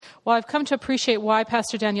Well, I've come to appreciate why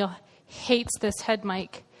Pastor Daniel hates this head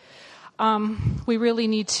mic. We really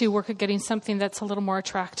need to work at getting something that's a little more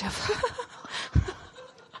attractive.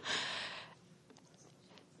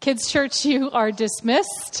 Kids Church, you are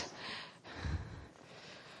dismissed.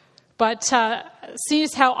 But seeing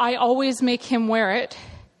as how I always make him wear it,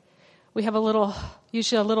 we have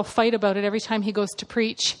usually a little fight about it every time he goes to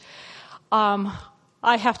preach. I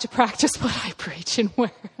have to practice what I preach and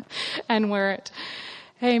wear it.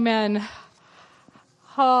 Amen.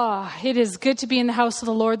 It is good to be in the house of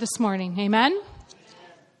the Lord this morning. Amen.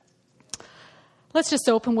 Let's just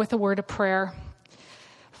open with a word of prayer.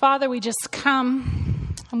 Father, we just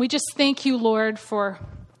come and we just thank you, Lord, for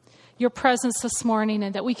your presence this morning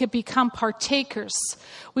and that we could become partakers.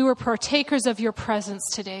 We were partakers of your presence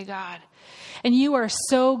today, God. And you are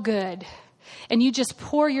so good. And you just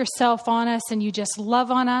pour yourself on us and you just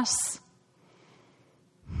love on us.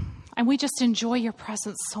 And we just enjoy your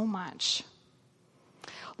presence so much.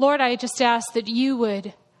 Lord, I just ask that you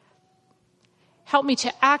would help me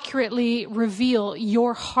to accurately reveal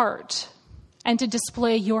your heart and to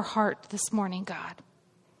display your heart this morning, God.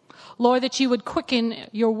 Lord, that you would quicken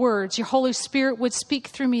your words. Your Holy Spirit would speak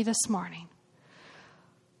through me this morning.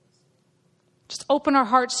 Just open our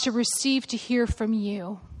hearts to receive, to hear from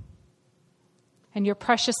you. In your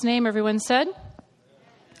precious name, everyone said?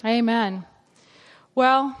 Amen.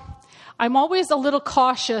 Well, I'm always a little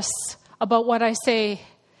cautious about what I say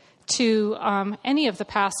to any of the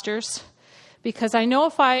pastors because I know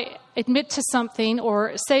if I admit to something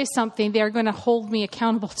or say something, they're going to hold me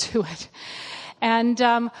accountable to it. And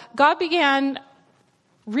God began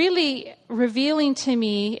really revealing to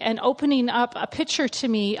me and opening up a picture to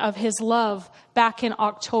me of his love back in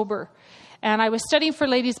October. And I was studying for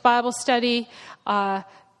Ladies' Bible Study. God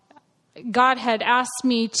had asked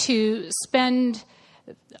me to spend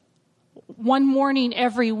one morning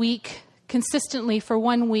every week, consistently for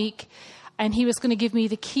 1 week, and he was going to give me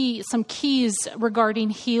some keys regarding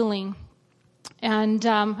healing. And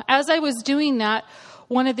as I was doing that,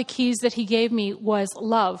 one of the keys that he gave me was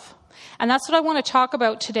love. And that's what I want to talk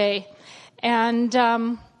about today.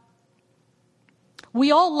 And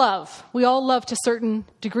we all love. We all love to certain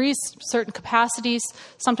degrees, certain capacities.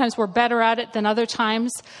 Sometimes we're better at it than other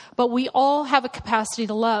times. But we all have a capacity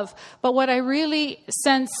to love. But what I really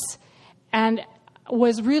sense and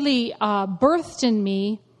was really birthed in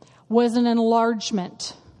me was an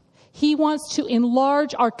enlargement. He wants to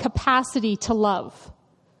enlarge our capacity to love.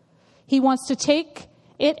 He wants to take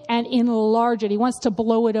it and enlarge it. He wants to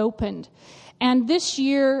blow it open. And this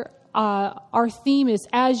year, our theme is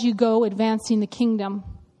As You Go, Advancing the Kingdom.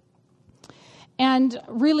 And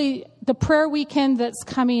really, the prayer weekend that's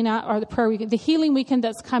coming up, or the healing weekend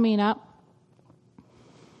that's coming up,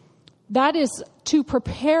 that is to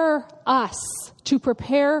prepare us, to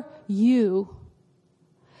prepare you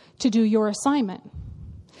to do your assignment.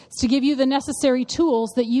 It's to give you the necessary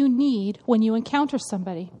tools that you need when you encounter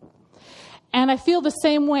somebody. And I feel the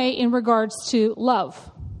same way in regards to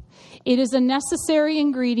love. It is a necessary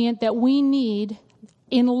ingredient that we need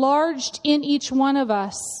enlarged in each one of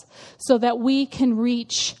us so that we can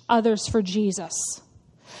reach others for Jesus.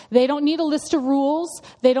 They don't need a list of rules.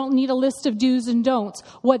 They don't need a list of do's and don'ts.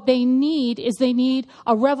 What they need is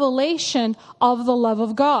a revelation of the love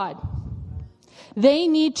of God. They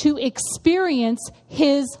need to experience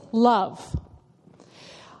his love.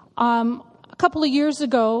 A couple of years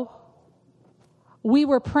ago, we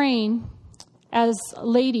were praying as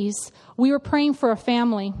ladies. We were praying for a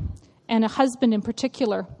family and a husband in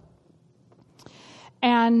particular.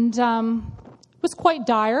 And it was quite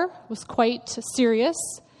dire. It was quite serious.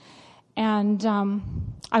 And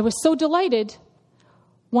I was so delighted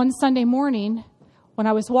one Sunday morning when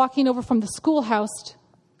I was walking over from the schoolhouse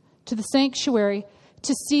to the sanctuary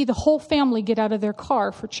to see the whole family get out of their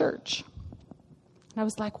car for church. And I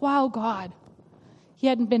was like, wow, God. He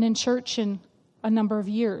hadn't been in church in a number of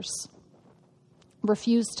years.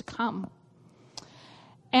 Refused to come.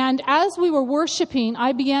 And as we were worshiping,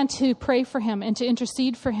 I began to pray for him and to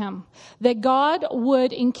intercede for him, that God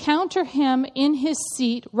would encounter him in his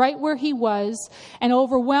seat right where he was and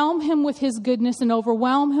overwhelm him with his goodness and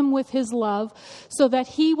overwhelm him with his love so that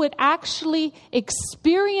he would actually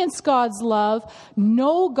experience God's love,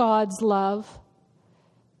 know God's love,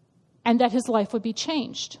 and that his life would be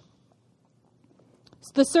changed.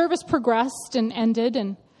 So the service progressed and ended,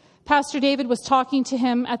 and Pastor David was talking to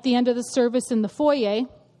him at the end of the service in the foyer.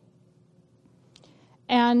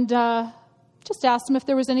 And just asked him if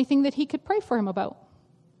there was anything that he could pray for him about.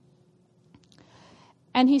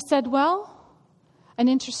 And he said, well, an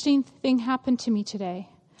interesting thing happened to me today.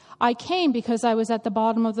 I came because I was at the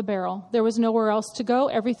bottom of the barrel. There was nowhere else to go.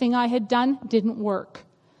 Everything I had done didn't work.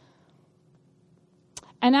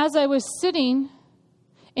 And as I was sitting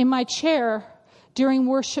in my chair during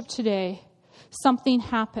worship today, something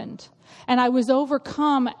happened. And I was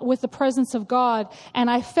overcome with the presence of God. And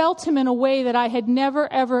I felt Him in a way that I had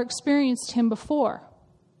never, ever experienced Him before.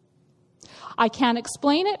 I can't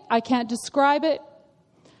explain it. I can't describe it.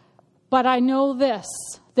 But I know this,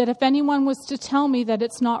 that if anyone was to tell me that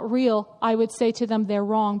it's not real, I would say to them they're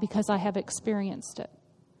wrong because I have experienced it.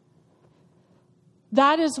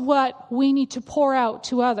 That is what we need to pour out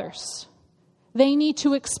to others. They need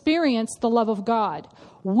to experience the love of God.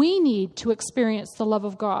 We need to experience the love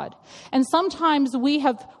of God. And sometimes we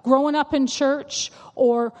have grown up in church,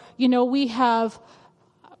 or, we have,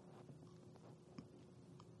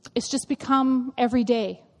 it's just become every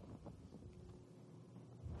day.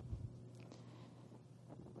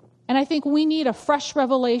 And I think we need a fresh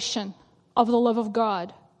revelation of the love of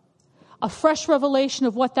God, a fresh revelation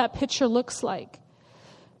of what that picture looks like.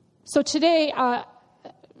 So today,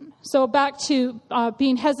 back to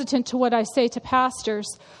being hesitant to what I say to pastors.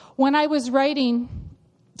 When I was writing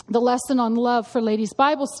the lesson on love for Ladies'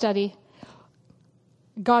 Bible Study,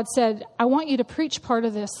 God said, I want you to preach part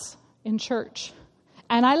of this in church.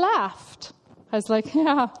 And I laughed. I was like,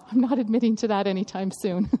 yeah, I'm not admitting to that anytime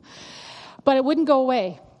soon. But it wouldn't go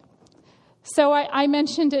away. So I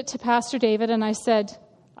mentioned it to Pastor David, and I said,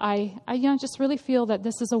 I just really feel that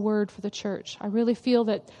this is a word for the church. I really feel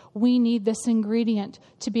that we need this ingredient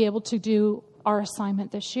to be able to do our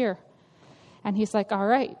assignment this year. And he's like, all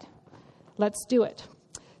right, let's do it.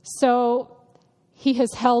 So he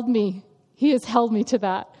has held me to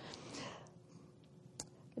that.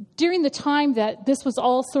 During the time that this was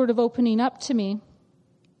all sort of opening up to me,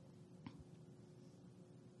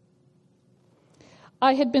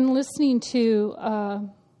 I had been listening to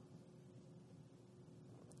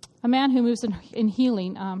a man who moves in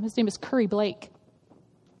healing. His name is Curry Blake.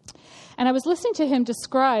 And I was listening to him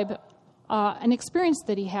describe an experience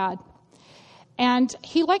that he had. And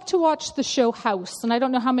he liked to watch the show House. And I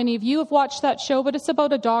don't know how many of you have watched that show, but it's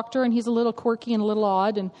about a doctor, and he's a little quirky and a little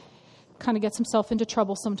odd and kind of gets himself into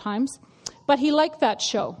trouble sometimes. But he liked that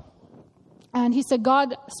show. And he said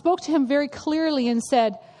God spoke to him very clearly and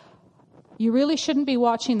said, you really shouldn't be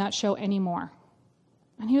watching that show anymore.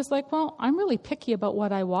 And he was like, well, I'm really picky about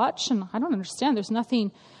what I watch, and I don't understand. There's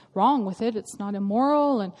nothing wrong with it. It's not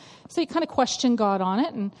immoral. And so he kind of questioned God on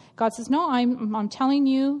it, and God says, no, I'm telling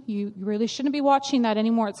you, you really shouldn't be watching that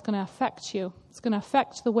anymore. It's going to affect you. It's going to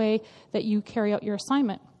affect the way that you carry out your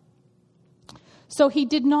assignment. So he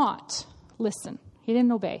did not listen. He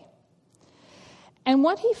didn't obey. And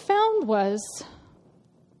what he found was,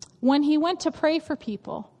 when he went to pray for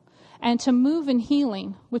people and to move in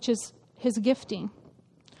healing, which is his gifting,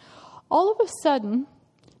 all of a sudden,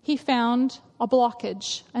 he found a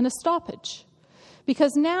blockage and a stoppage.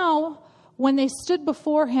 Because now, when they stood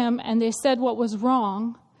before him and they said what was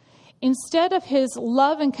wrong, instead of his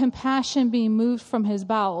love and compassion being moved from his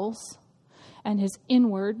bowels and his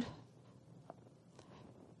inward,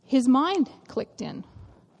 his mind clicked in.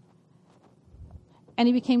 And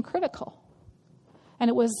he became critical. And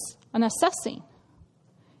it was an assessing.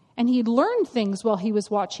 And he'd learned things while he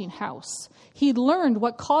was watching House. He'd learned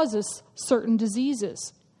what causes certain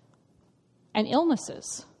diseases and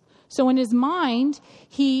illnesses. So in his mind,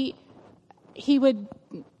 he'd look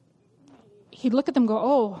at them and go,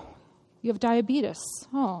 oh, you have diabetes.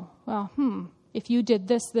 Oh, well, if you did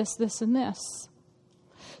this, this, this, and this.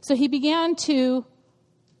 So it began to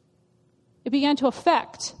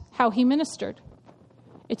affect how he ministered.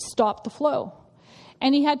 It stopped the flow.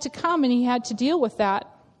 And he had to come and he had to deal with that.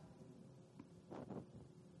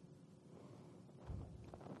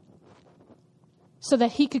 So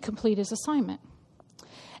that he could complete his assignment.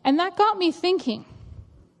 And that got me thinking,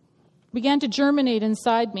 began to germinate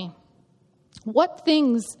inside me. What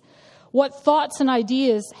thoughts and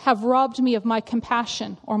ideas have robbed me of my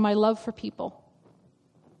compassion or my love for people?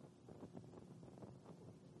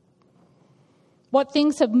 What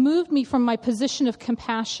things have moved me from my position of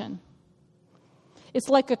compassion? It's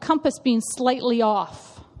like a compass being slightly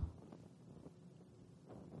off.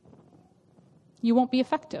 You won't be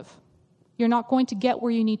effective. You're not going to get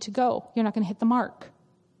where you need to go. You're not going to hit the mark.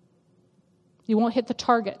 You won't hit the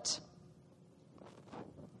target.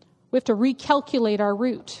 We have to recalculate our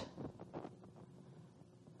route.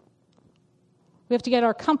 We have to get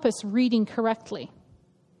our compass reading correctly.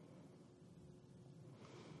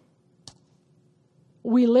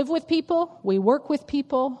 We live with people. We work with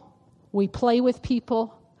people. We play with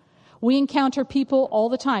people. We encounter people all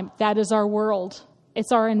the time. That is our world.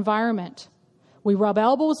 It's our environment. We rub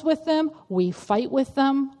elbows with them. We fight with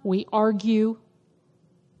them. We argue.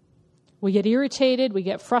 We get irritated. We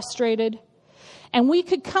get frustrated. And we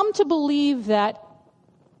could come to believe that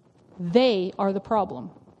they are the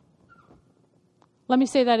problem. Let me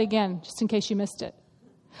say that again, just in case you missed it.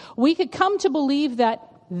 We could come to believe that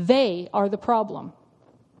they are the problem.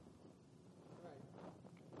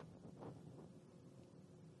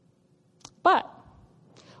 But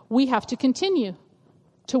we have to continue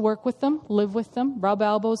to work with them, live with them, rub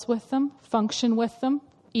elbows with them, function with them,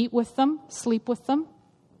 eat with them, sleep with them,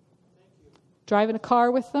 drive in a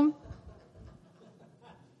car with them.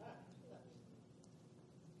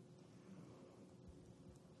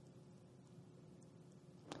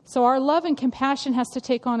 So our love and compassion has to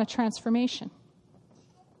take on a transformation.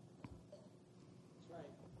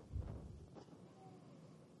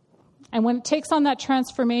 And when it takes on that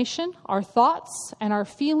transformation, our thoughts and our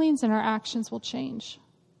feelings and our actions will change.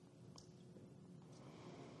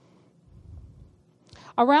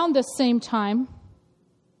 Around this same time,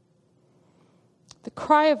 the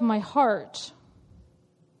cry of my heart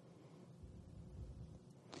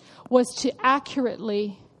was to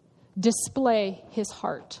accurately display his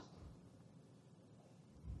heart.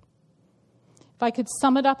 If I could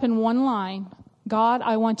sum it up in one line, God,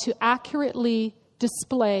 I want to accurately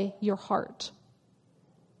display your heart.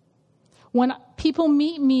 When people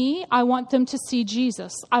meet me, I want them to see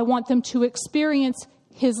Jesus. I want them to experience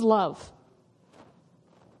his love.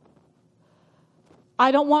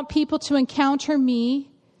 I don't want people to encounter me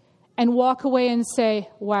and walk away and say,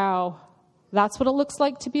 wow, that's what it looks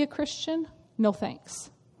like to be a Christian? No thanks.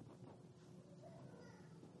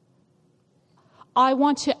 I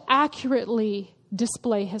want to accurately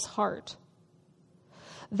display his heart.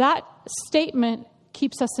 That statement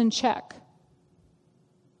keeps us in check.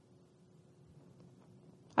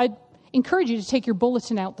 I encourage you to take your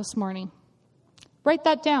bulletin out this morning. Write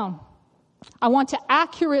that down. I want to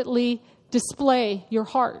accurately display your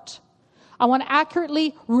heart. I want to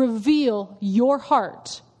accurately reveal your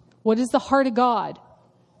heart. What is the heart of God?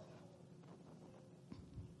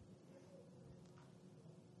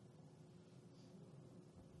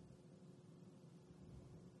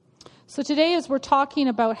 So today, as we're talking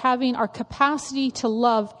about having our capacity to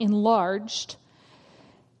love enlarged,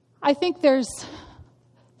 I think there's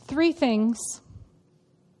 3 things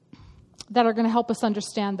that are going to help us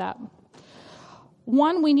understand that.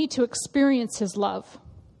 1, we need to experience his love.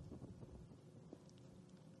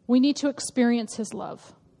 We need to experience his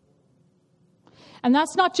love. And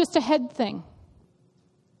that's not just a head thing.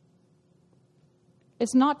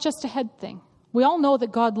 It's not just a head thing. We all know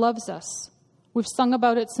that God loves us. We've sung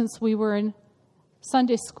about it since we were in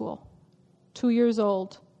Sunday school, 2 years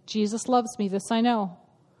old. Jesus loves me, this I know,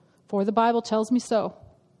 for the Bible tells me so.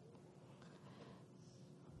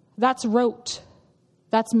 That's rote.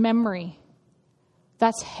 That's memory.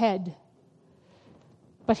 That's head.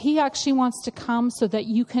 But he actually wants to come so that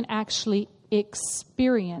you can actually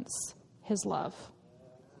experience his love.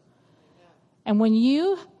 And when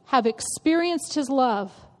you have experienced his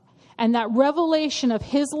love, and that revelation of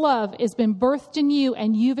his love has been birthed in you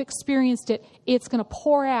and you've experienced it, it's going to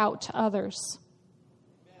pour out to others.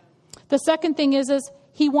 The second thing is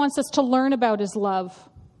he wants us to learn about his love.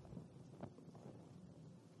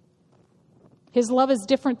 His love is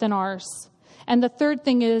different than ours. And the third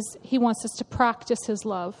thing is he wants us to practice his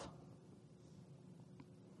love.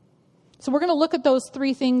 So we're going to look at those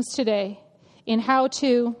 3 things today in how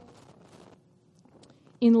to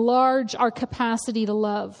enlarge our capacity to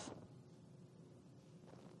love.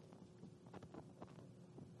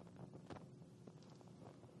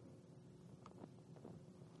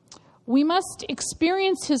 We must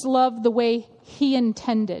experience his love the way he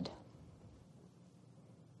intended.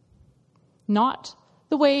 Not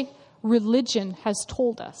the way religion has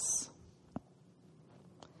told us.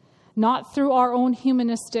 Not through our own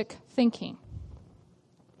humanistic thinking.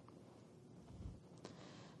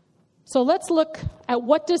 So let's look at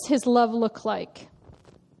what does his love look like.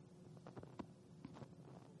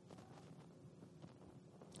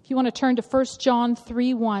 If you want to turn to 1 John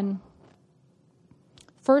 3:1.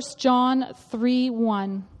 1 John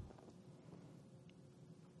 3:1.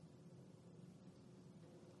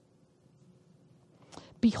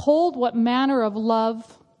 Behold, what manner of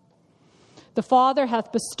love the Father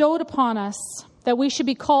hath bestowed upon us, that we should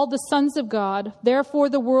be called the sons of God. Therefore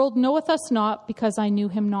the world knoweth us not, because I knew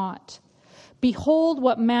him not. Behold,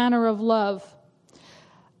 what manner of love.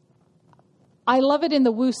 I love it in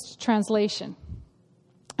the Woost translation,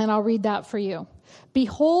 and I'll read that for you.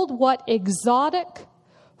 Behold, what exotic,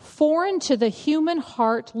 foreign to the human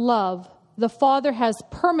heart love the Father has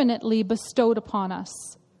permanently bestowed upon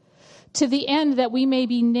us, to the end that we may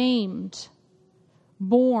be named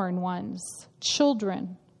born ones,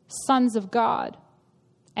 children, sons of God.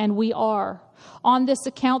 And we are. On this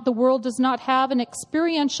account, the world does not have an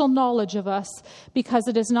experiential knowledge of us because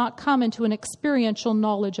it has not come into an experiential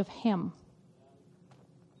knowledge of Him.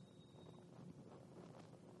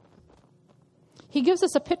 He gives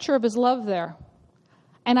us a picture of His love there.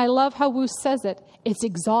 And I love how Wu says it. It's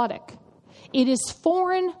exotic. It is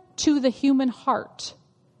foreign to the human heart.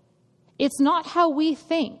 It's not how we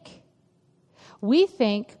think. We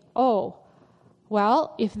think, oh,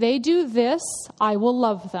 well, if they do this, I will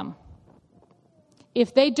love them.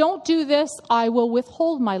 If they don't do this, I will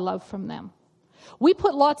withhold my love from them. We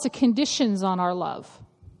put lots of conditions on our love.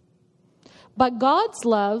 But God's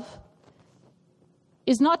love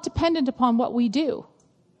is not dependent upon what we do.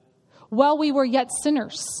 While we were yet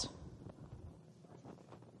sinners,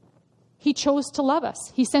 He chose to love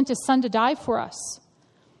us. He sent His Son to die for us.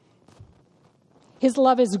 His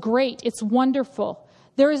love is great. It's wonderful.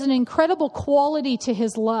 There is an incredible quality to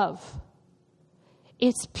His love.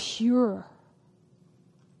 It's pure.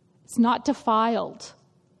 It's not defiled.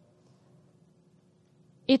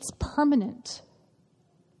 It's permanent.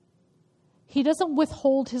 He doesn't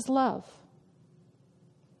withhold His love.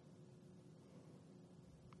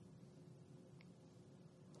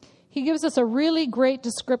 He gives us a really great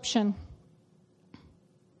description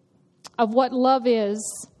of what love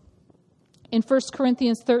is in 1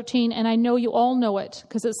 Corinthians 13, and I know you all know it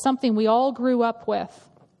because it's something we all grew up with.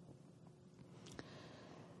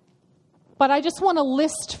 But I just want to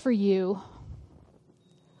list for you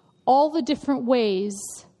all the different ways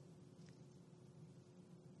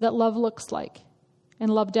that love looks like and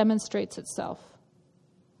love demonstrates itself.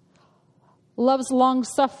 Love's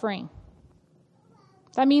long-suffering.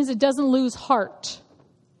 That means it doesn't lose heart.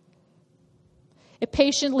 It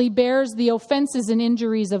patiently bears the offenses and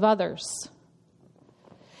injuries of others.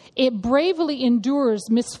 It bravely endures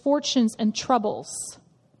misfortunes and troubles.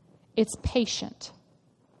 It's patient.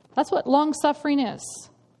 That's what long-suffering is.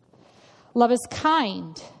 Love is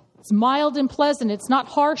kind. It's mild and pleasant. It's not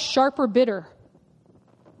harsh, sharp, or bitter.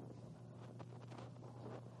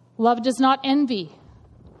 Love does not envy.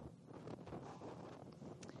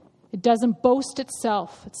 It doesn't boast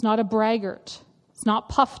itself. It's not a braggart. It's not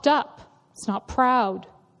puffed up. It's not proud.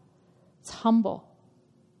 It's humble.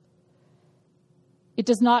 It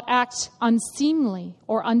does not act unseemly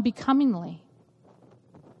or unbecomingly.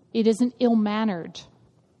 It isn't ill-mannered.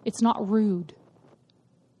 It's not rude.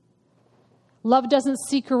 Love doesn't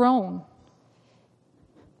seek her own.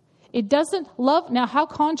 It doesn't love. Now, how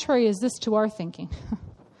contrary is this to our thinking?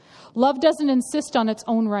 Love doesn't insist on its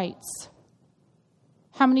own rights.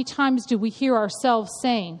 How many times do we hear ourselves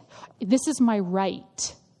saying, this is my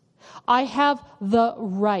right. I have the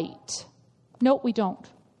right. No, we don't.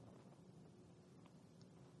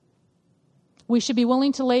 We should be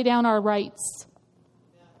willing to lay down our rights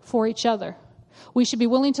for each other. We should be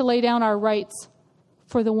willing to lay down our rights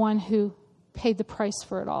for the one who paid the price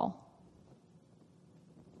for it all.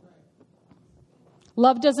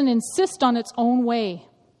 Love doesn't insist on its own way.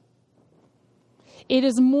 It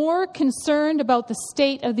is more concerned about the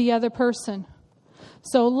state of the other person.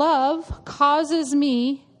 So love causes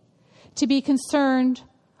me to be concerned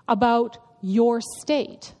about your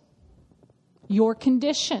state, your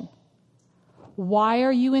condition. Why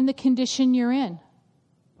are you in the condition you're in?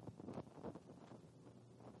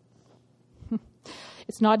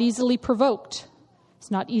 It's not easily provoked.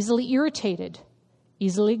 It's not easily irritated,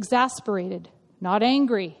 easily exasperated, not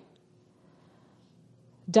angry,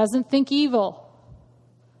 doesn't think evil,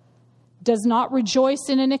 does not rejoice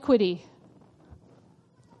in iniquity.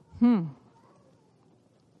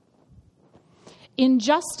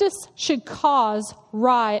 Injustice should cause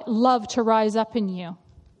love to rise up in you.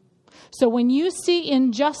 So when you see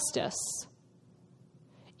injustice,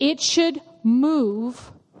 it should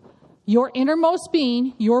move your innermost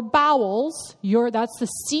being, your bowels, that's the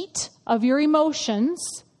seat of your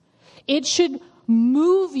emotions. It should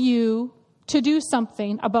move you to do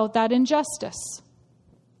something about that injustice.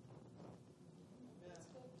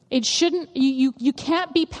 It shouldn't, you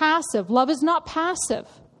can't be passive. Love is not passive.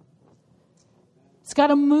 It's got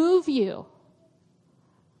to move you.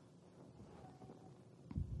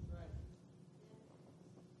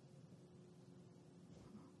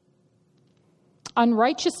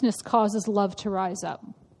 Unrighteousness causes love to rise up.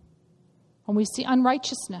 When we see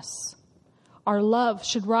unrighteousness, our love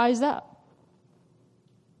should rise up.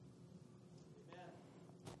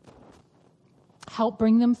 Help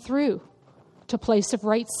bring them through to a place of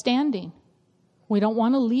right standing. We don't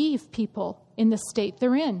want to leave people in the state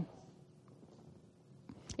they're in.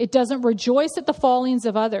 It doesn't rejoice at the fallings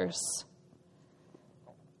of others.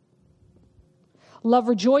 Love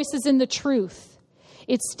rejoices in the truth.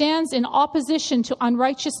 It stands in opposition to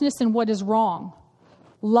unrighteousness and what is wrong.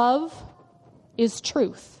 Love is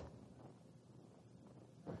truth.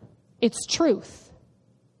 It's truth.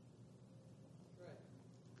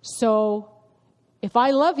 So, if I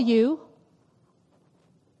love you,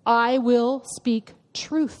 I will speak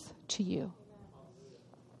truth to you.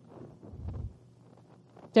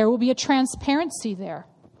 There will be a transparency there.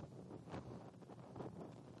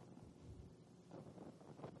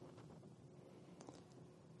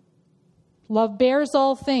 Love bears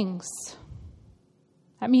all things.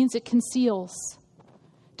 That means it conceals.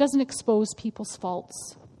 It doesn't expose people's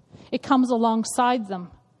faults. It comes alongside them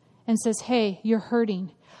and says, hey, you're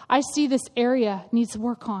hurting. I see this area needs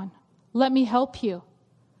work on. Let me help you.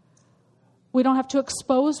 We don't have to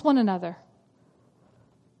expose one another.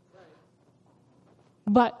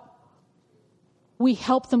 But we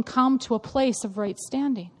help them come to a place of right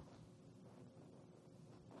standing.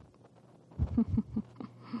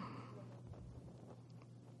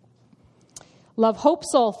 Love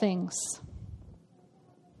hopes all things.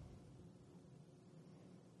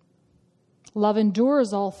 Love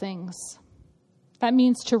endures all things. That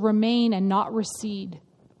means to remain and not recede.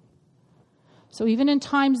 So even in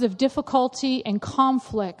times of difficulty and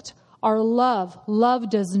conflict, our love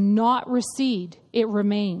does not recede. It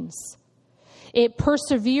remains. It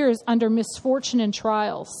perseveres under misfortune and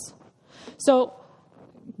trials. So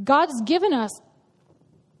God's given us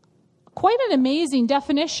quite an amazing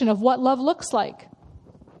definition of what love looks like.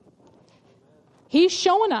 He's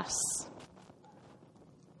shown us.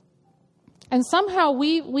 And somehow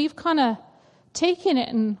we've kind of taken it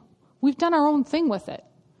and we've done our own thing with it.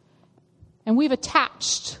 And we've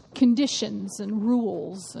attached conditions and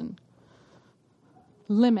rules and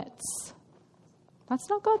limits. That's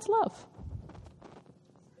not God's love.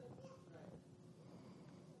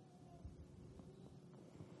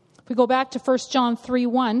 If we go back to 1 John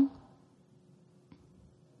 3:1,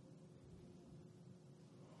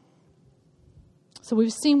 so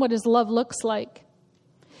we've seen what his love looks like.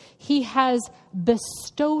 He has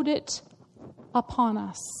bestowed it upon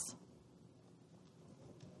us.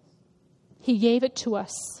 He gave it to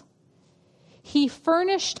us. He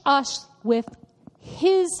furnished us with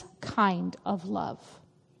his kind of love.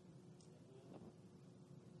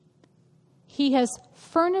 He has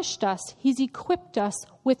furnished us, he's equipped us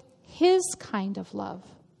with his kind of love.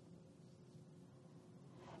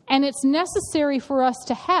 And it's necessary for us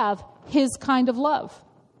to have his kind of love.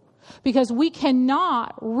 Because we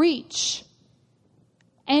cannot reach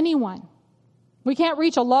anyone. We can't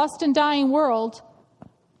reach a lost and dying world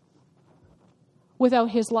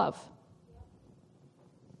without his love.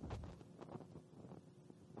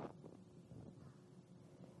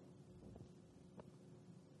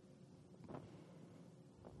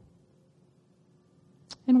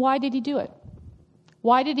 And why did he do it?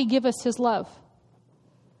 Why did he give us his love?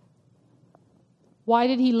 Why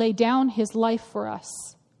did he lay down his life for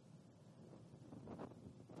us?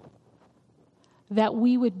 That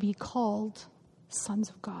we would be called sons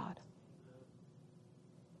of God.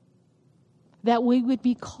 That we would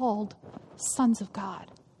be called sons of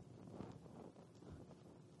God.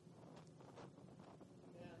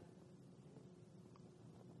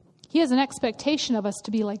 He has an expectation of us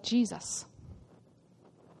to be like Jesus.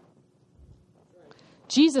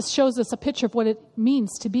 Jesus shows us a picture of what it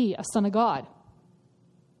means to be a son of God.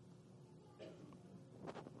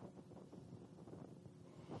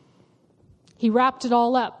 He wrapped it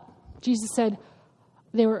all up. Jesus said,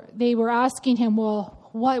 they were asking him, well,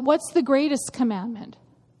 what's the greatest commandment?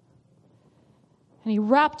 And he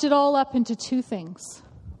wrapped it all up into two things.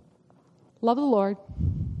 Love the Lord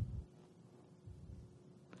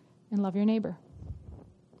and love your neighbor.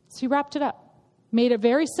 So he wrapped it up, made it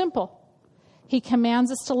very simple. He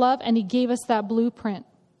commands us to love, and he gave us that blueprint.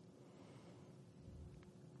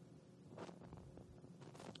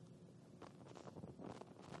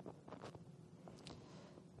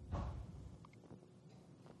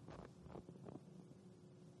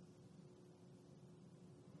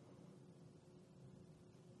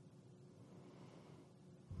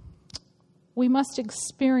 We must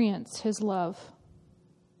experience his love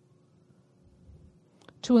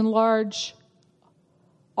to enlarge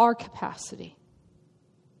our capacity.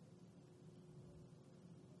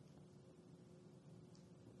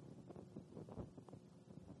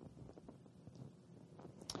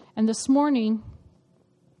 And this morning,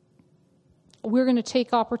 we're going to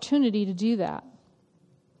take opportunity to do that.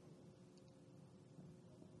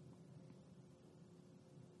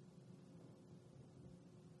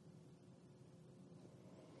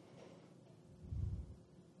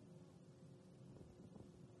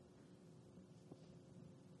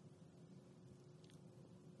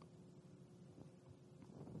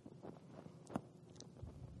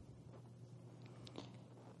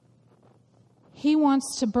 He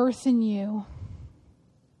wants to birth in you.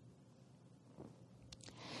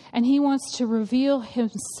 And he wants to reveal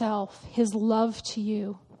himself, his love to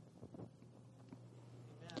you.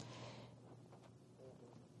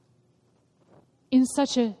 In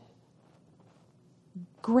such a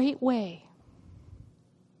great way,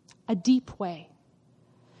 a deep way.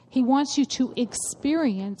 He wants you to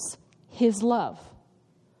experience his love.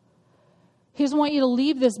 He doesn't want you to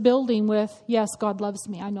leave this building with, yes, God loves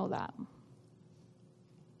me, I know that.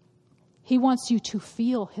 He wants you to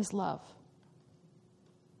feel his love.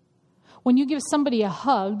 When you give somebody a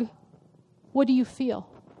hug, what do you feel?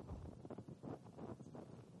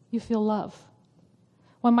 You feel love.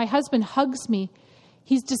 When my husband hugs me,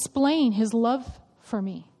 he's displaying his love for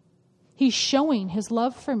me. He's showing his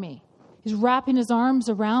love for me. He's wrapping his arms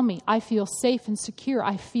around me. I feel safe and secure.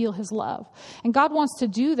 I feel his love. And God wants to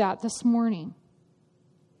do that this morning.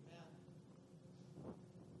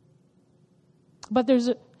 But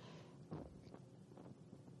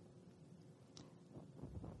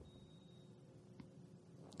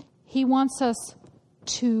he wants us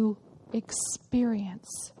to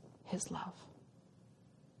experience his love.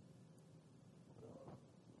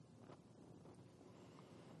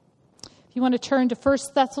 If you want to turn to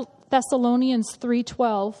 1 Thessalonians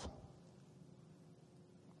 3:12.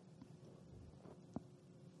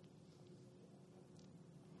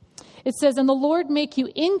 It says, "And the Lord make you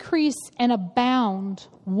increase and abound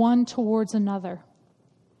one towards another,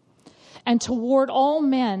 and toward all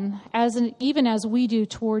men, even as we do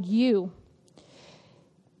toward you.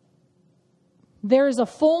 There is a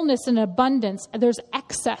fullness and abundance. There's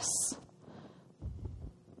excess."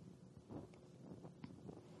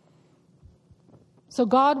 So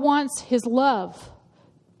God wants his love.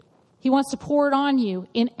 He wants to pour it on you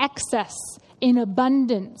in excess, in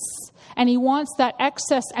abundance. And he wants that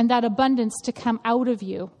excess and that abundance to come out of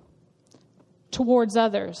you towards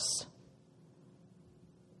others.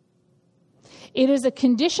 It is a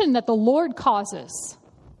condition that the Lord causes.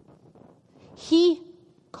 He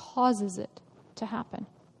causes it to happen.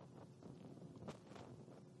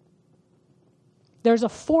 There's a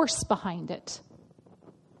force behind it.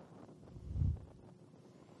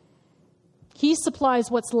 He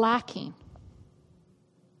supplies what's lacking.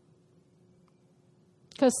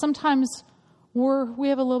 Because sometimes we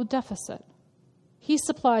have a little deficit. He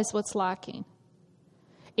supplies what's lacking.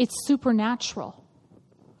 It's supernatural.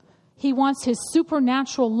 He wants his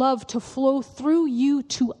supernatural love to flow through you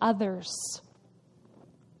to others.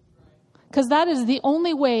 Because that is the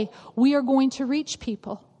only way we are going to reach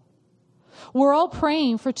people. We're all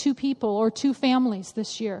praying for 2 people or 2 families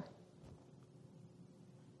this year.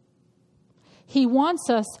 He wants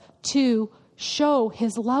us to show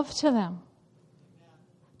his love to them.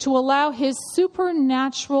 To allow his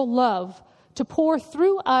supernatural love to pour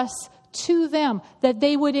through us to them, that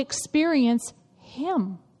they would experience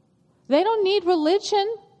him. They don't need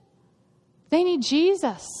religion. They need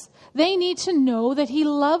Jesus. They need to know that he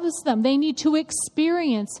loves them. They need to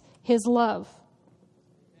experience his love.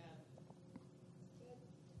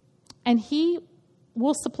 And he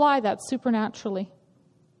will supply that supernaturally.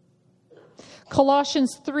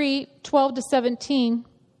 Colossians 3:12-17.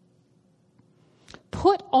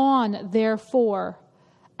 "Put on, therefore,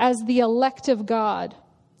 as the elect of God,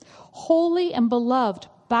 holy and beloved,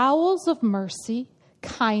 bowels of mercy,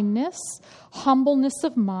 kindness, humbleness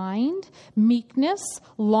of mind, meekness,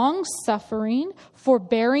 long-suffering,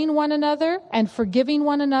 forbearing one another, and forgiving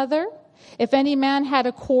one another. If any man had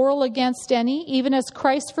a quarrel against any, even as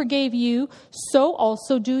Christ forgave you, so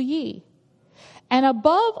also do ye. And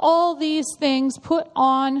above all these things, put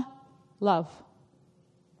on love,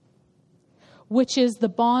 which is the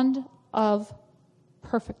bond of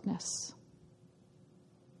perfectness."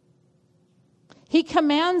 He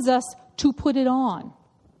commands us to put it on.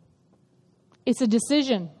 It's a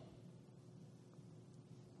decision.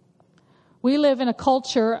 We live in a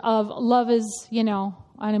culture of love is,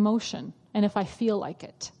 an emotion, and if I feel like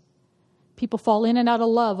it. People fall in and out of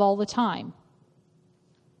love all the time.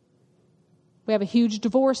 We have a huge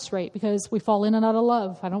divorce rate because we fall in and out of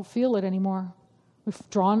love. I don't feel it anymore.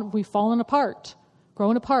 We've fallen apart,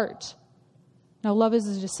 grown apart. Now, love is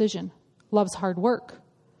a decision. Love's hard work.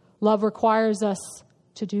 Love requires us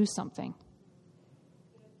to do something.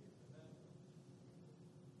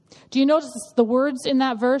 Do you notice the words in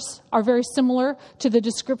that verse are very similar to the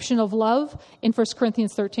description of love in 1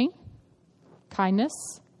 Corinthians 13?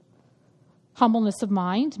 Kindness, humbleness of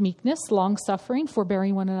mind, meekness, long-suffering,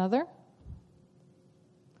 forbearing one another.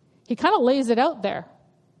 He kind of lays it out there.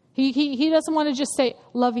 He doesn't want to just say,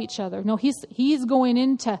 love each other. No, he's going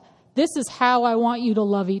into, this is how I want you to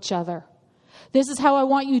love each other. This is how I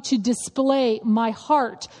want you to display my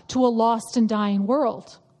heart to a lost and dying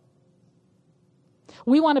world.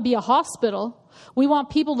 We want to be a hospital. We want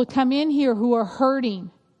people to come in here who are hurting,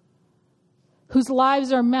 whose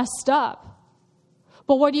lives are messed up.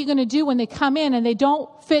 But what are you going to do when they come in and they don't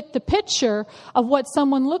fit the picture of what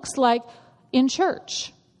someone looks like in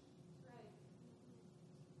church?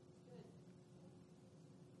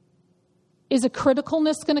 Is a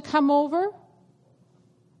criticalness going to come over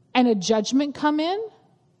and a judgment come in?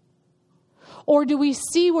 Or do we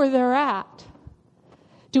see where they're at?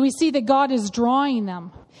 Do we see that God is drawing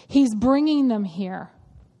them? He's bringing them here.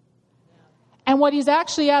 And what he's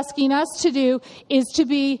actually asking us to do is to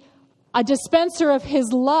be a dispenser of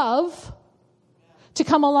his love, to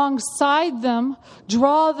come alongside them,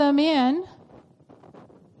 draw them in,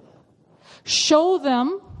 show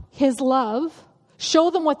them his love,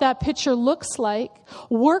 show them what that picture looks like,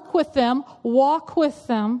 work with them, walk with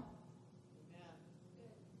them,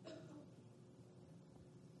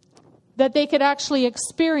 that they could actually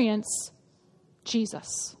experience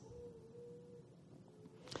Jesus.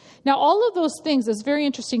 Now, all of those things is very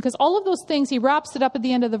interesting because all of those things, he wraps it up at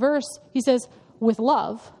the end of the verse. He says, with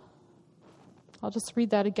love. I'll just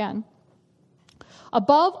read that again.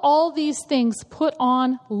 Above all these things, put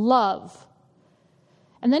on love.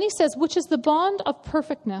 And then he says, which is the bond of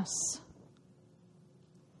perfectness.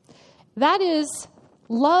 That is,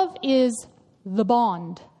 love is the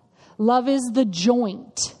bond. Love is the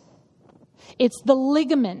joint. It's the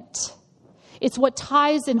ligament. It's what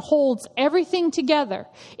ties and holds everything together.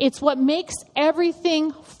 It's what makes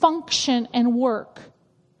everything function and work.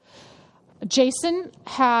 Jason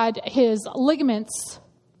had his ligaments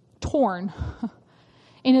torn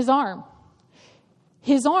in his arm.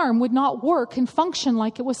 His arm would not work and function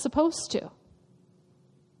like it was supposed to.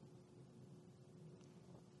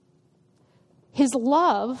 His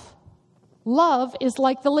love is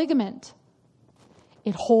like the ligament.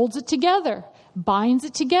 It holds it together, binds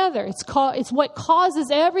it together. It's what causes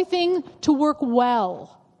everything to work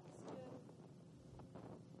well.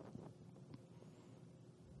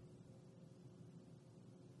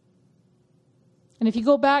 And if you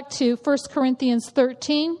go back to 1 Corinthians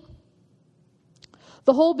 13,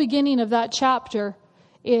 the whole beginning of that chapter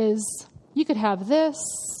is, you could have this,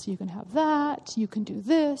 you can have that, you can do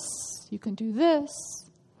this, you can do this.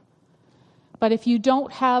 But if you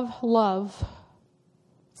don't have love,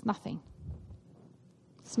 it's nothing.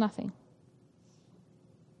 It's nothing.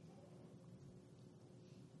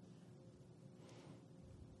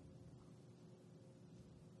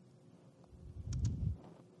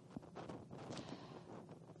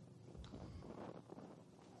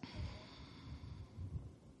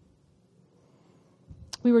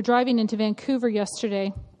 We were driving into Vancouver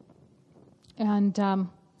yesterday, and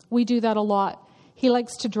we do that a lot. He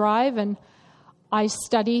likes to drive, and I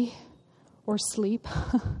study or sleep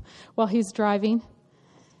while he's driving.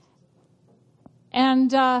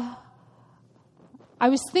 And I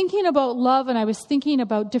was thinking about love, and I was thinking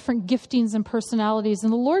about different giftings and personalities,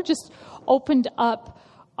 and the Lord just opened up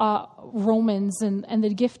Romans and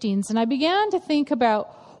the giftings, and I began to think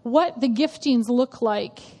about what the giftings look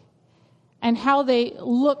like and how they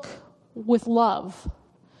look with love.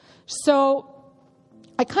 So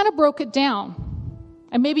I kind of broke it down.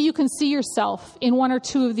 And maybe you can see yourself in one or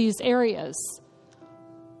two of these areas.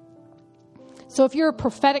 So if you're a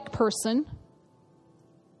prophetic person,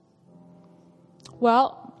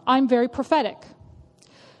 well, I'm very prophetic.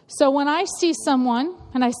 So when I see someone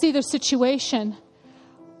and I see their situation,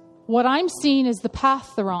 what I'm seeing is the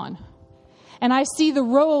path they're on. And I see the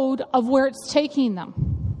road of where it's taking them.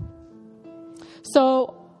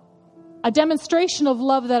 So a demonstration of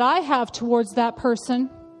love that I have towards that person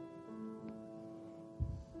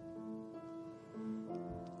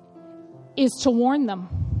is to warn them,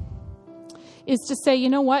 is to say, you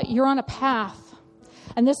know what, you're on a path,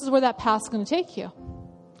 and this is where that path's going to take you.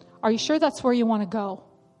 Are you sure that's where you want to go?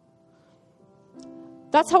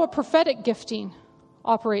 That's how a prophetic gifting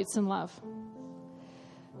operates in love.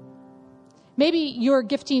 Maybe your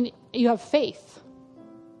gifting, you have faith.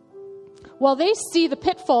 Well, they see the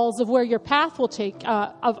pitfalls of where your path will take,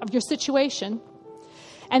 of your situation,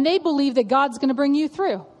 and they believe that God's going to bring you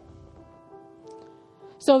through.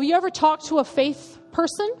 So have you ever talked to a faith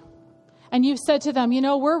person, and you've said to them, you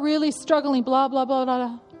know, we're really struggling, blah, blah, blah, blah,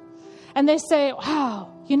 blah. And they say,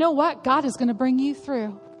 wow, you know what? God is going to bring you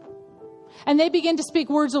through. And they begin to speak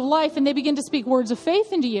words of life, and they begin to speak words of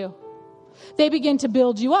faith into you. They begin to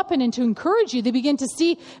build you up and to encourage you. They begin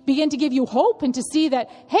to give you hope and to see that,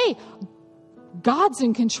 hey, God's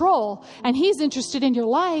in control and he's interested in your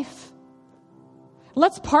life.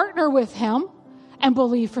 Let's partner with him and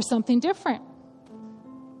believe for something different.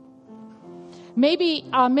 Maybe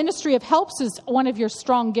ministry of helps is one of your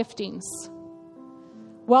strong giftings.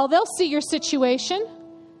 Well, they'll see your situation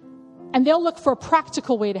and they'll look for a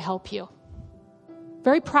practical way to help you.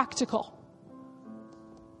 Very practical.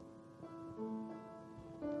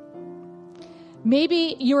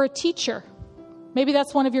 Maybe you're a teacher. Maybe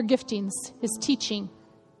that's one of your giftings, is teaching.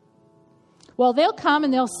 Well, they'll come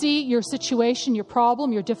and they'll see your situation, your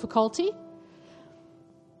problem, your difficulty,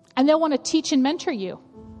 and they'll want to teach and mentor you.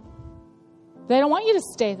 They don't want you to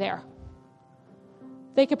stay there.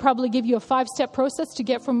 They could probably give you a 5-step process to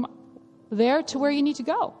get from there to where you need to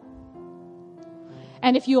go.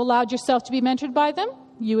 And if you allowed yourself to be mentored by them,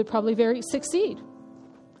 you would probably succeed.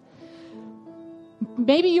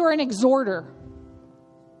 Maybe you're an exhorter.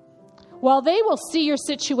 Well, they will see your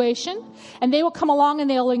situation and they will come along and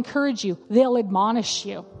they'll encourage you. They'll admonish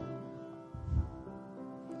you.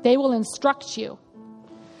 They will instruct you.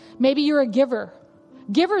 Maybe you're a giver.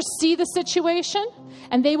 Givers see the situation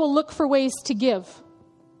and they will look for ways to give.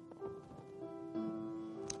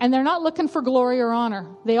 And they're not looking for glory or honor.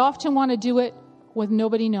 They often want to do it with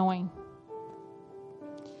nobody knowing.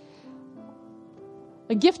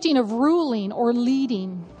 A gifting of ruling or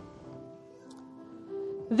leading.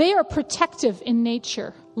 They are protective in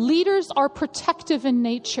nature. Leaders are protective in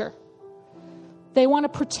nature. They want to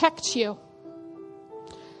protect you.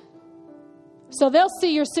 So they'll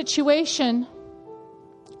see your situation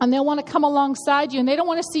and they'll want to come alongside you, and they don't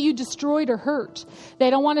want to see you destroyed or hurt. They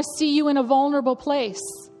don't want to see you in a vulnerable place.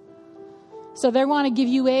 So they want to give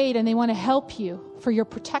you aid and they want to help you for your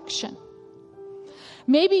protection.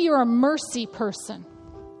 Maybe you're a mercy person.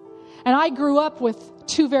 And I grew up with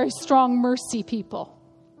 2 very strong mercy people.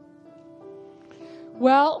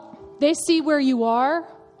 Well, they see where you are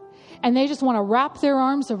and they just want to wrap their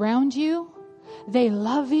arms around you. They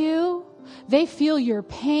love you. They feel your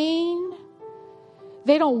pain.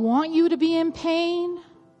 They don't want you to be in pain.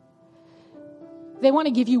 They want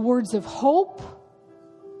to give you words of hope.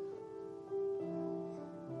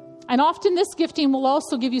 And often this gifting will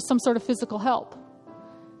also give you some sort of physical help.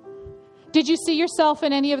 Did you see yourself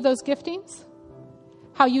in any of those giftings?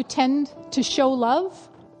 How you tend to show love?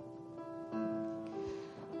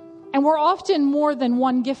 And we're often more than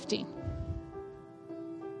one gifting.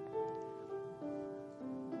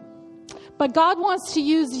 But God wants to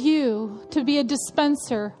use you to be a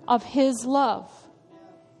dispenser of His love.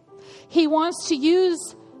 He wants to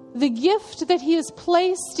use the gift that He has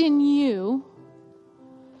placed in you,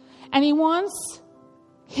 and He wants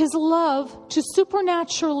His love to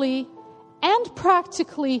supernaturally and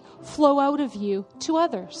practically flow out of you to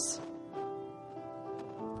others.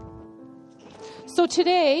 So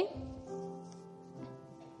today,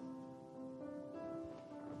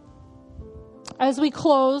 as we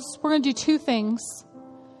close, we're going to do 2 things.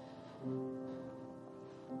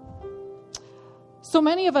 So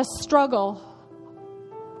many of us struggle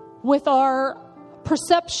with our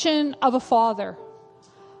perception of a father.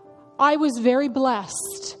 I was very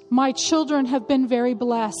blessed. My children have been very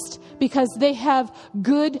blessed because they have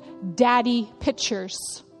good daddy pictures.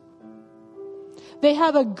 They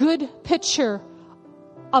have a good picture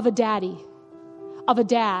of a daddy, of a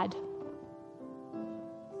dad.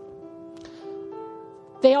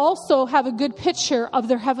 They also have a good picture of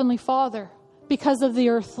their Heavenly Father because of the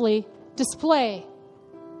earthly display.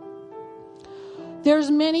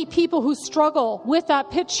 There's many people who struggle with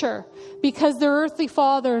that picture because their earthly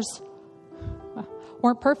fathers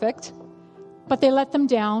weren't perfect, but they let them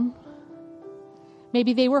down.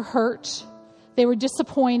 Maybe they were hurt. They were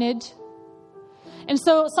disappointed. And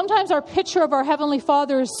so sometimes our picture of our Heavenly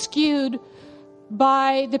Father is skewed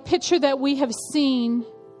by the picture that we have seen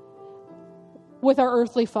with our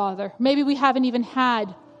earthly father. Maybe we haven't even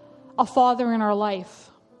had a father in our life.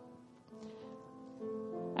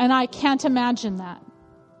 And I can't imagine that.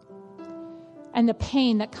 And the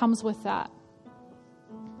pain that comes with that.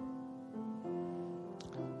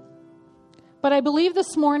 But I believe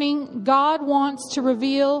this morning God wants to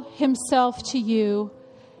reveal Himself to you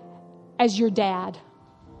as your dad.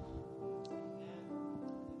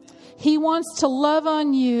 He wants to love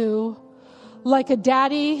on you like a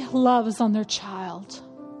daddy loves on their child.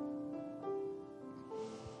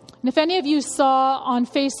 And if any of you saw on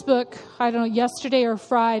Facebook, I don't know, yesterday or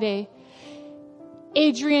Friday,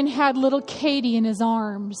 Adrian had little Katie in his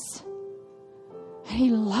arms. And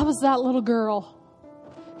he loves that little girl.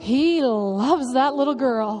 He loves that little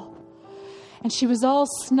girl. And she was all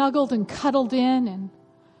snuggled and cuddled in.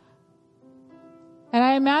 And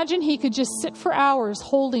I imagine he could just sit for hours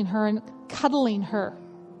holding her and cuddling her,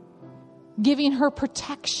 giving her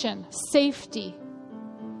protection, safety,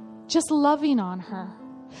 just loving on her.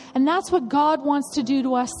 And that's what God wants to do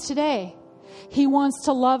to us today. He wants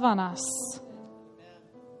to love on us.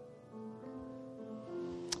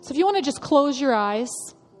 So if you want to just close your eyes,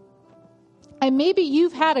 and maybe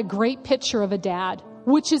you've had a great picture of a dad,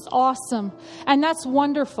 which is awesome, and that's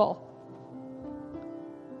wonderful.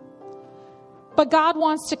 But God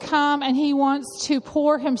wants to come and He wants to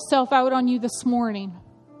pour Himself out on you this morning.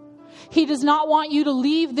 He does not want you to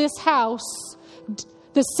leave this house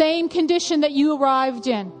the same condition that you arrived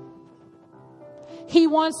in. He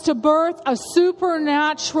wants to birth a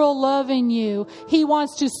supernatural love in you. He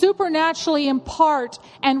wants to supernaturally impart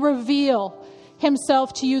and reveal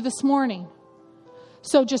Himself to you this morning.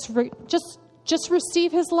 So just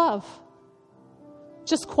receive His love.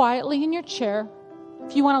 Just quietly in your chair.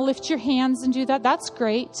 If you want to lift your hands and do that, that's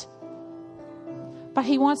great. But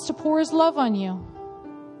He wants to pour His love on you.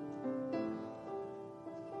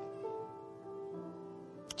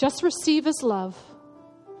 Just receive His love.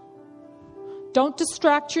 Don't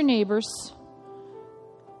distract your neighbors.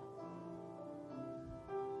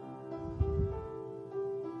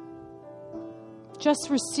 Just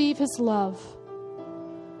receive His love.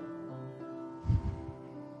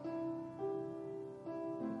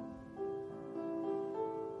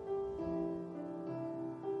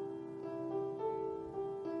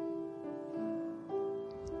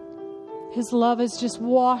 His love is just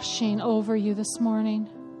washing over you this morning.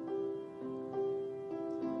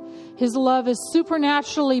 His love is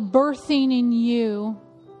supernaturally birthing in you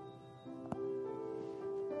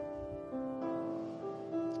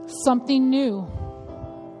something new.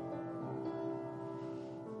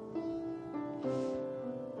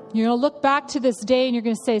 You're going to look back to this day and you're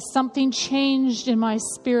going to say, something changed in my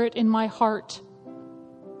spirit, in my heart.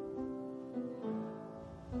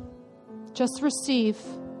 Just receive.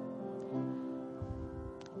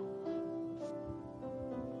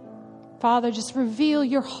 Father, just reveal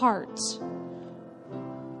your heart.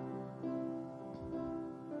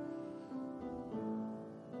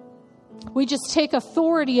 We just take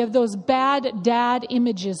authority of those bad dad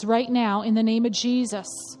images right now in the name of Jesus.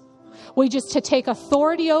 We just to take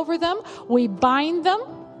authority over them. We bind them.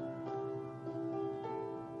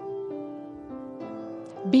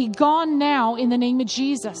 Be gone now in the name of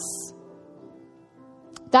Jesus.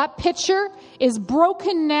 That picture is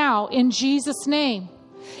broken now in Jesus' name.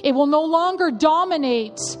 It will no longer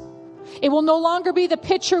dominate. It will no longer be the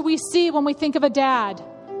picture we see when we think of a dad.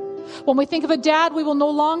 When we think of a dad, we will no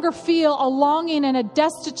longer feel a longing and a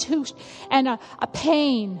destitute and a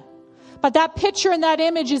pain. But that picture and that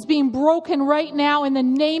image is being broken right now in the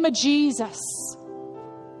name of Jesus.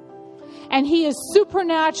 And He is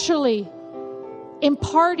supernaturally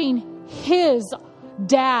imparting His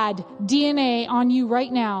dad DNA on you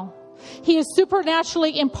right now. He is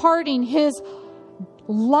supernaturally imparting His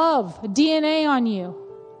love DNA on you.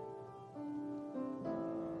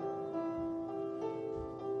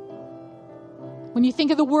 When you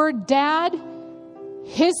think of the word dad,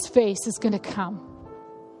 His face is going to come.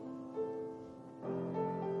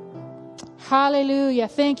 Hallelujah.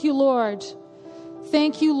 Thank you, Lord.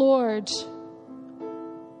 Thank you, Lord.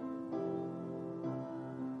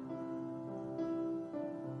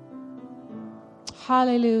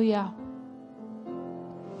 Hallelujah.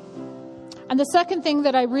 And the second thing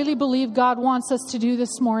that I really believe God wants us to do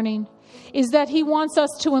this morning is that He wants us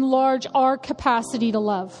to enlarge our capacity to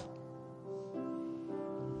love.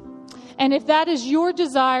 And if that is your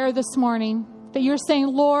desire this morning, that you're saying,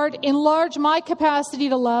 Lord, enlarge my capacity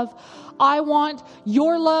to love. I want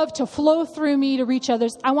your love to flow through me to reach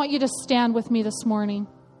others. I want you to stand with me this morning.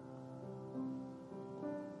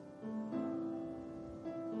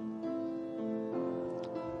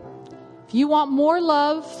 If you want more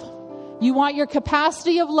love, you want your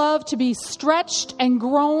capacity of love to be stretched and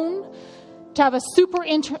grown, to have a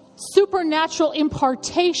supernatural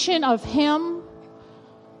impartation of Him,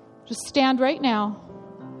 just stand right now.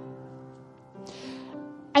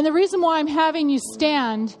 And the reason why I'm having you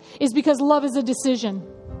stand is because love is a decision.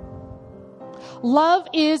 Love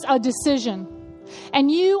is a decision. And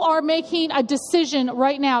you are making a decision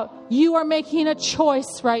right now. You are making a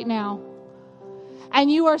choice right now. And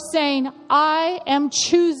you are saying, I am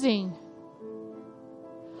choosing.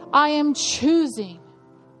 I am choosing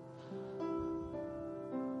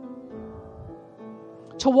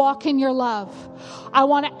to walk in your love. I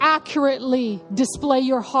want to accurately display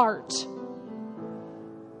your heart.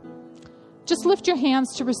 Just lift your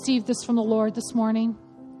hands to receive this from the Lord this morning.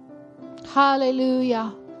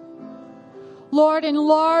 Hallelujah. Lord,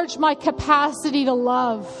 enlarge my capacity to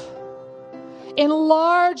love.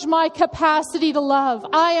 Enlarge my capacity to love.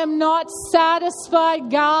 I am not satisfied,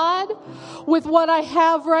 God, with what I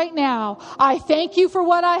have right now. I thank you for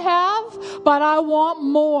what I have, but I want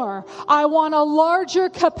more. I want a larger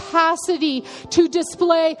capacity to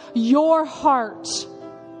display your heart.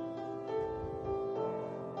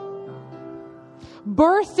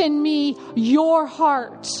 Birth in me your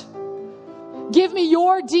heart. Give me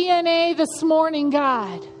your DNA this morning,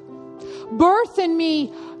 God. Birth in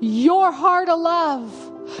me your heart of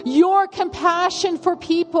love, your compassion for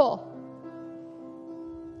people.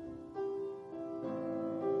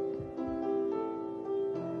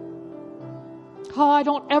 Oh, I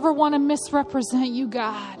don't ever want to misrepresent you,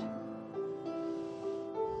 God.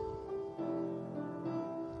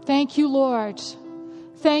 Thank you, Lord.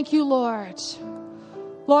 Thank you, Lord.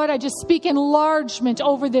 Lord, I just speak enlargement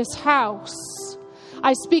over this house.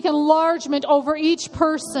 I speak enlargement over each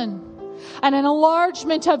person and an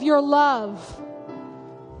enlargement of your love.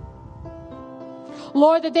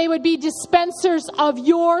 Lord, that they would be dispensers of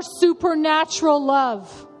your supernatural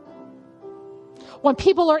love. When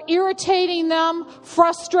people are irritating them,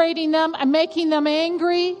 frustrating them, and making them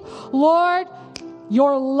angry, Lord,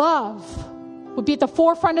 your love would be at the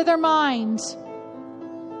forefront of their mind.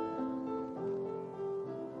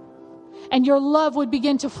 And your love would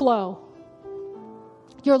begin to flow.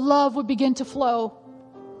 Your love would begin to flow.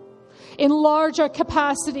 Enlarge our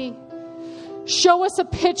capacity. Show us a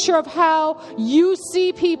picture of how you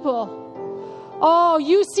see people. Oh,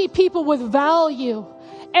 you see people with value.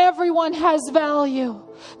 Everyone has value.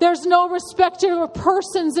 There's no respecter of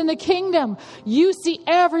persons in the kingdom. You see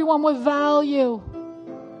everyone with value.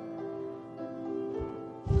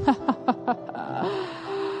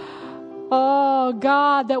 Oh,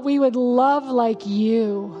 God, that we would love like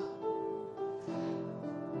you.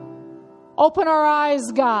 Open our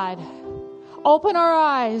eyes, God. Open our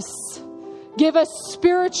eyes. Give us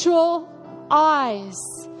spiritual eyes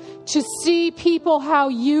to see people how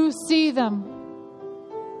you see them.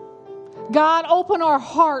 God, open our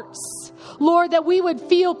hearts, Lord, that we would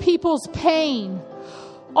feel people's pain.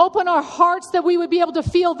 Open our hearts that we would be able to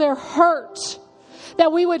feel their hurt,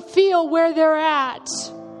 that we would feel where they're at.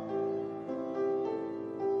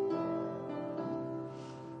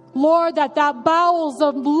 Lord, that bowels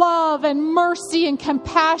of love and mercy and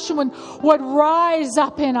compassion would rise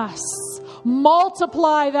up in us.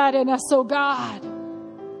 Multiply that in us, oh God.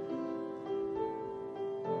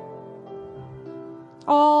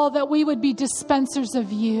 Oh, that we would be dispensers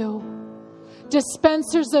of you.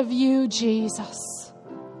 Dispensers of you, Jesus.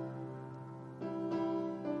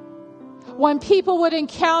 When people would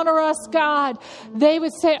encounter us, God, they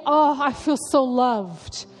would say, oh, I feel so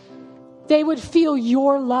loved. They would feel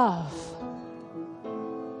your love.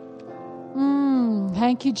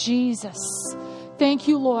 Thank you, Jesus. Thank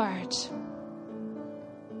you, Lord.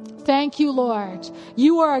 Thank you, Lord.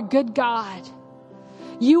 You are a good God.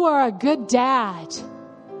 You are a good dad.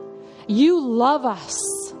 You love us.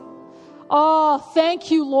 Oh,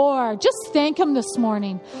 thank you, Lord. Just thank him this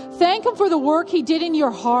morning. Thank him for the work he did in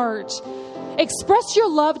your heart. Express your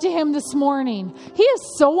love to him this morning. He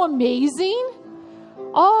is so amazing.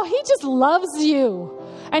 Oh, he just loves you.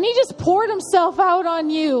 And he just poured himself out on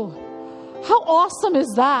you. How awesome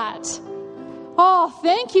is that? Oh,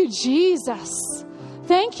 thank you, Jesus.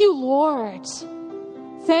 Thank you, Lord.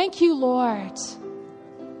 Thank you, Lord.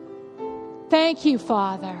 Thank you,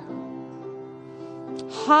 Father.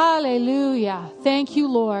 Hallelujah. Thank you,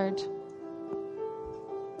 Lord.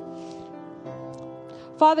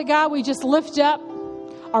 Father God, we just lift up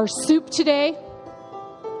our soup today.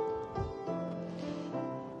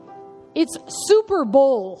 It's Super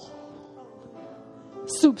Bowl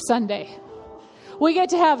Soup Sunday. We get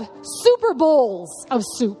to have Super Bowls of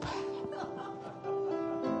soup.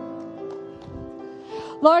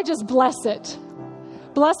 Lord, just bless it.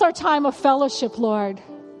 Bless our time of fellowship, Lord.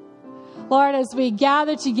 Lord, as we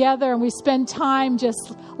gather together and we spend time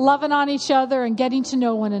just loving on each other and getting to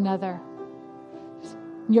know one another.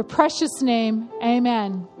 In your precious name,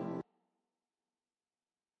 amen.